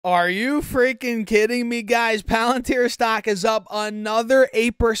Are you freaking kidding me, guys? Palantir stock is up another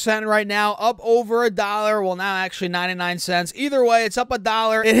 8% right now, up over $1. Well, now actually 99 cents. Either way, it's up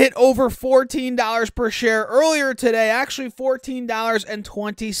 $1. It hit over $14 per share earlier today, actually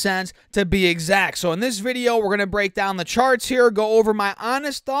 $14.20 to be exact. So in this video, we're going to break down the charts here, go over my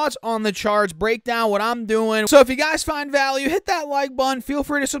honest thoughts on the charts, break down what I'm doing. So if you guys find value, hit that like button, feel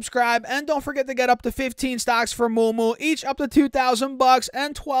free to subscribe, and don't forget to get up to 15 stocks from Moomoo, each up to $2,000,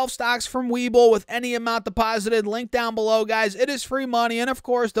 and 12 stocks from Webull with any amount deposited. Link down below, guys. It is free money, and of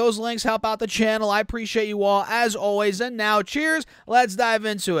course, those links help out the channel. I appreciate you all as always. And now, cheers. Let's dive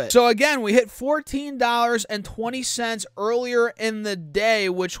into it. So again, we hit $14.20 earlier in the day,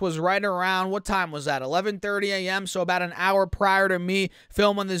 which was right around, what time was that? 11:30 a.m. So about an hour prior to me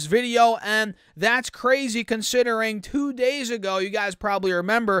filming this video, and that's crazy considering 2 days ago, you guys probably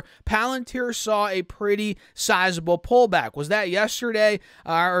remember, Palantir saw a pretty sizable pullback. Was that yesterday?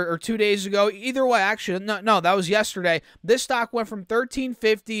 Or 2 days ago? Either way, actually, no, that was yesterday. This stock went from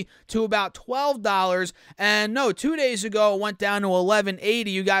 $13.50 to about $12, and no, 2 days ago, it went down to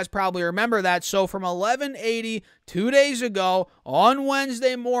 $11.80. You guys probably remember that. So from $11.80 2 days ago on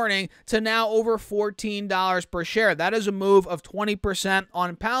Wednesday morning to now over $14 per share. That is a move of 20%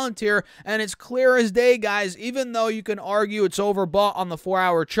 on Palantir, and it's clear as day, guys. Even though you can argue it's overbought on the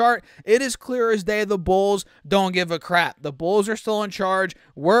 4-hour chart, it is clear as day the bulls don't give a crap. The bulls are still in charge.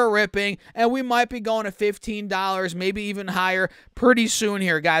 We're ripping, and we might be going to $15, maybe even higher pretty soon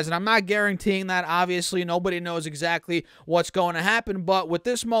here, guys. And I'm not guaranteeing that. Obviously, nobody knows exactly what's going to happen, but with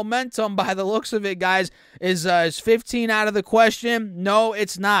this momentum, by the looks of it, guys, is 15 out of the question? No,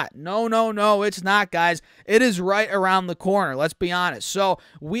 it's not. No, it's not, guys. It is right around the corner. Let's be honest. So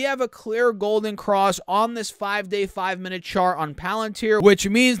we have a clear golden cross on this 5-day, 5-minute chart on Palantir, which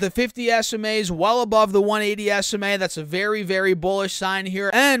means the 50 SMA is well above the 180 SMA. That's a very, very bullish sign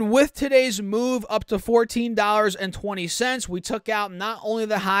here. And with today's move up to $14.20, we took out not only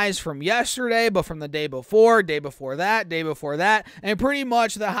the highs from yesterday, but from the day before that, and pretty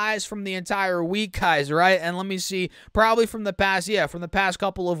much the highs from the entire week, guys, right? And let me see, probably from the past, from the past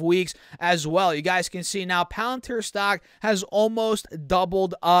couple of weeks as well. You guys can see now Palantir stock has almost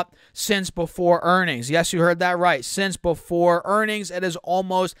doubled up since before earnings. Yes, you heard that right. Since before earnings, it has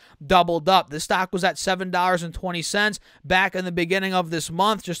almost doubled up. The stock was at $7.20 back in the beginning of this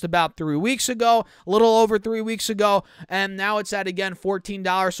month, just about 3 weeks ago, a little over 3 weeks ago, and now it's at, again,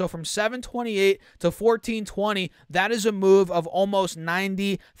 $14. So from $7.28 to $14.20, that is a move of almost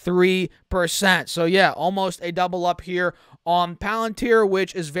 93%. So yeah, almost a double up here on Palantir,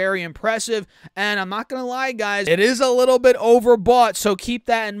 which is very impressive. And I'm not going to lie, guys, it is a little bit overbought, so keep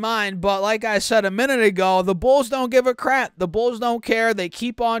that in mind. But like I said a minute ago, the bulls don't give a crap. The bulls don't care. They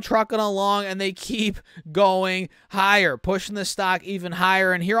keep on trucking along, and they keep going higher, pushing the stock even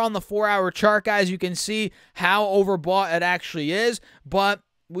higher. And here on the 4-hour chart, guys, you can see how overbought it actually is. But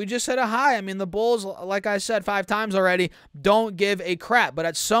we just hit a high. I mean, the bulls, like I said 5 times already, don't give a crap. But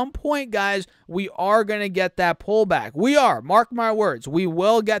at some point, guys, we are going to get that pullback. We are. Mark my words. We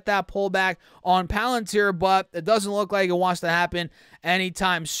will get that pullback on Palantir, but it doesn't look like it wants to happen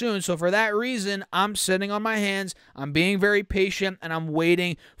anytime soon. So for that reason, I'm sitting on my hands. I'm being very patient, and I'm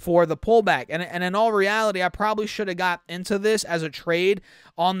waiting for the pullback. And in all reality, I probably should have got into this as a trade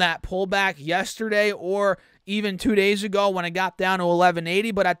on that pullback yesterday or even 2 days ago when it got down to 1180,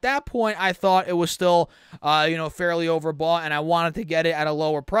 but at that point I thought it was still fairly overbought, and I wanted to get it at a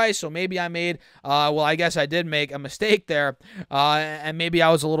lower price. So maybe I made well, I guess I did make a mistake there, and maybe I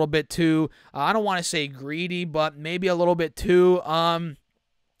was a little bit too I don't want to say greedy, but maybe a little bit too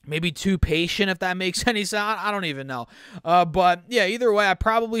maybe too patient, if that makes any sense. I don't even know. But yeah, either way, I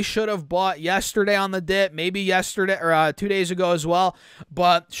probably should have bought yesterday on the dip, maybe yesterday or 2 days ago as well.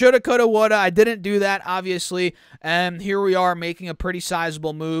 But shoulda, coulda, woulda. I didn't do that, obviously. And here we are making a pretty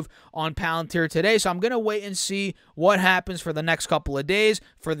sizable move on Palantir today. So I'm going to wait and see what happens for the next couple of days,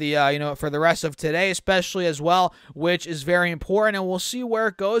 for the for the rest of today, especially as well, which is very important. And we'll see where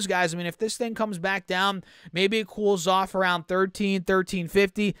it goes, guys. I mean, if this thing comes back down, maybe it cools off around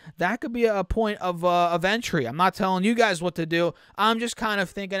 13.50. That could be a point of entry. I'm not telling you guys what to do. I'm just kind of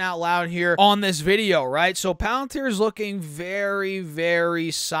thinking out loud here on this video, right? So Palantir is looking very, very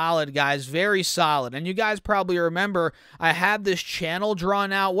solid, guys. Very solid. And you guys probably remember I had this channel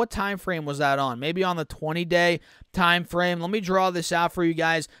drawn out. What time frame was that on? Maybe on the 20-day time frame. Let me draw this out for you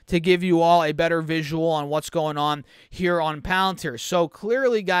guys to give you all a better visual on what's going on here on Palantir. So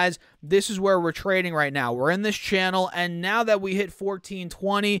clearly, guys, this is where we're trading right now. We're in this channel, and now that we hit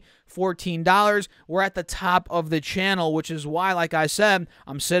 $14.20, $14, we're at the top of the channel, which is why, like I said,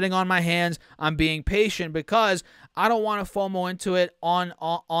 I'm sitting on my hands. I'm being patient because I don't want to FOMO into it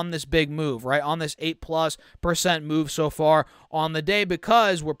on this big move, right? On this 8+% move so far on the day,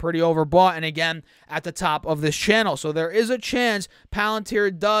 because we're pretty overbought, and again, at the top of this channel. So there is a chance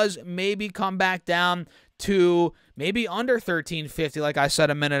Palantir does maybe come back down to maybe under $13.50, like I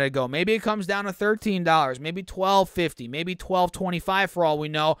said a minute ago. Maybe it comes down to $13, maybe $12.50, maybe $12.25 for all we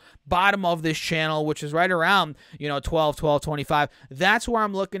know. Bottom of this channel, which is right around, $12.25. That's where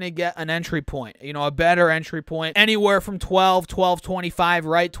I'm looking to get an entry point, a better entry point, anywhere from $12.25,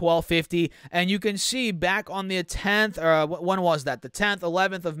 right, $12.50. And you can see back on the 10th, or when was that? The 10th,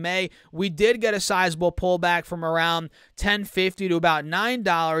 11th of May, we did get a sizable pullback from around $10.50 to about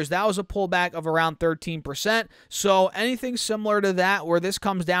 $9. That was a pullback of around 13%. So anything similar to that, where this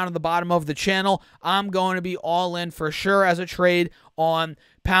comes down to the bottom of the channel, I'm going to be all in for sure as a trade on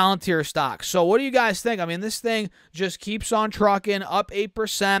Palantir stock. So what do you guys think? I mean, this thing just keeps on trucking, up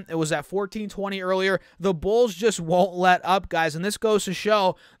 8%. It was at 14.20 earlier. The bulls just won't let up, guys, and this goes to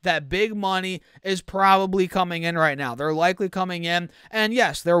show that big money is probably coming in right now. They're likely coming in, and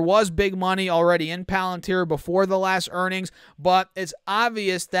yes, there was big money already in Palantir before the last earnings, but it's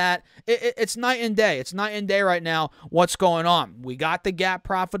obvious that it's night and day. It's night and day right now what's going on. We got the gap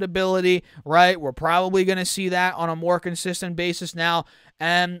profitability, right? We're probably going to see that on a more consistent basis now.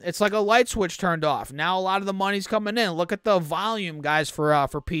 And it's like a light switch turned off. Now a lot of the money's coming in. Look at the volume, guys,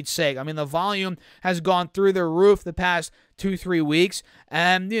 for Pete's sake. I mean, the volume has gone through the roof the past 2-3 weeks,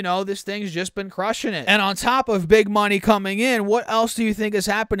 and this thing's just been crushing it. And on top of big money coming in, what else do you think is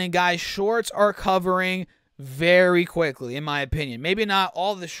happening, guys? Shorts are covering very quickly, in my opinion. Maybe not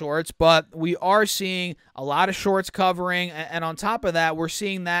all the shorts, but we are seeing a lot of shorts covering, and on top of that, we're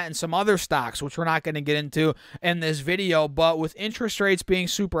seeing that in some other stocks, which we're not going to get into in this video. But with interest rates being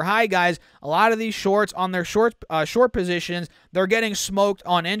super high, guys, a lot of these shorts on their short positions, they're getting smoked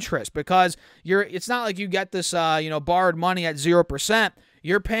on interest, because it's not like you get this borrowed money at 0%.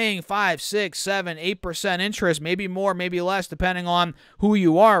 You're paying 5, 6, 7, 8% interest, maybe more, maybe less, depending on who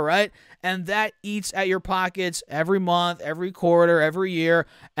you are, right? And that eats at your pockets every month, every quarter, every year.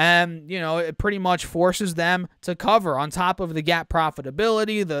 And, it pretty much forces them to cover on top of the gap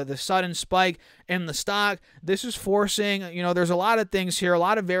profitability, the sudden spike in the stock. This is forcing, there's a lot of things here, a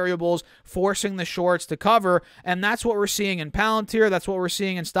lot of variables forcing the shorts to cover. And that's what we're seeing in Palantir. That's what we're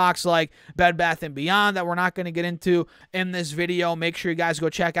seeing in stocks like Bed Bath & Beyond that we're not going to get into in this video. Make sure you guys go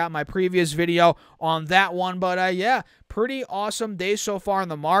check out my previous video on that one. But yeah, pretty awesome day so far in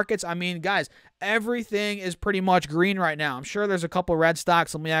the markets. I mean, guys, everything is pretty much green right now. I'm sure there's a couple red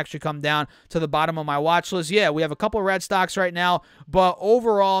stocks. Let me actually come down to the bottom of my watch list. Yeah, we have a couple red stocks right now, but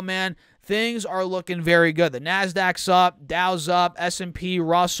overall, man, things are looking very good. The Nasdaq's up, Dow's up, S&P,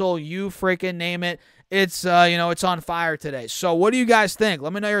 Russell, you freaking name it. It's, it's on fire today. So what do you guys think?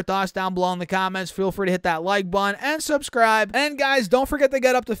 Let me know your thoughts down below in the comments. Feel free to hit that like button and subscribe. And guys, don't forget to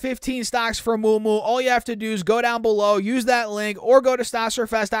get up to 15 stocks for Moo. All you have to do is go down below, use that link, or go to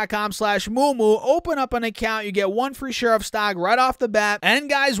StasOrFest.com/Moo. Open up an account. You get 1 free share of stock right off the bat. And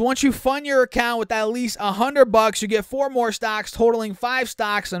guys, once you fund your account with at least $100, you get 4 more stocks, totaling 5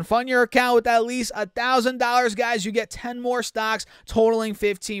 stocks. And fund your account with at least $1,000, guys, you get 10 more stocks, totaling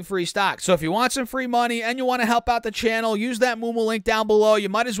 15 free stocks. So if you want some free money and you want to help out the channel, use that Moo link down below. You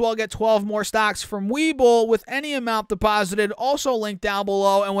might as well get 12 more stocks from Webull with any amount deposited, also linked down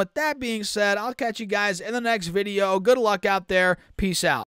below. And with that being said, I'll catch you guys in the next video. Good luck out there. Peace out.